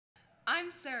I'm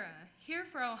Sarah, here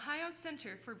for Ohio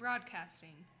Center for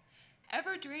Broadcasting.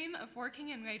 Ever dream of working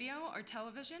in radio or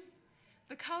television?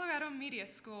 The Colorado Media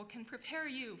School can prepare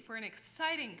you for an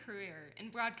exciting career in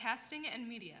broadcasting and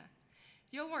media.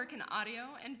 You'll work in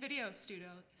audio and video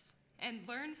studios and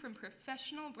learn from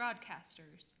professional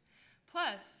broadcasters.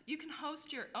 Plus, you can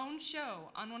host your own show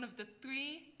on one of the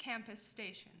 3 campus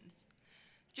stations.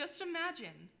 Just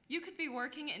imagine, you could be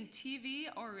working in TV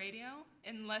or radio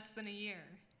in less than a year.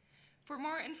 For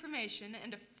more information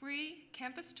and a free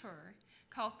campus tour,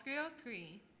 call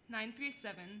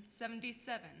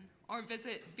 303-937-77 or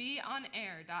visit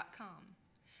beonair.com.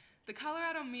 The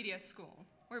Colorado Media School,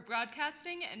 where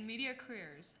broadcasting and media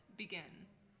careers begin.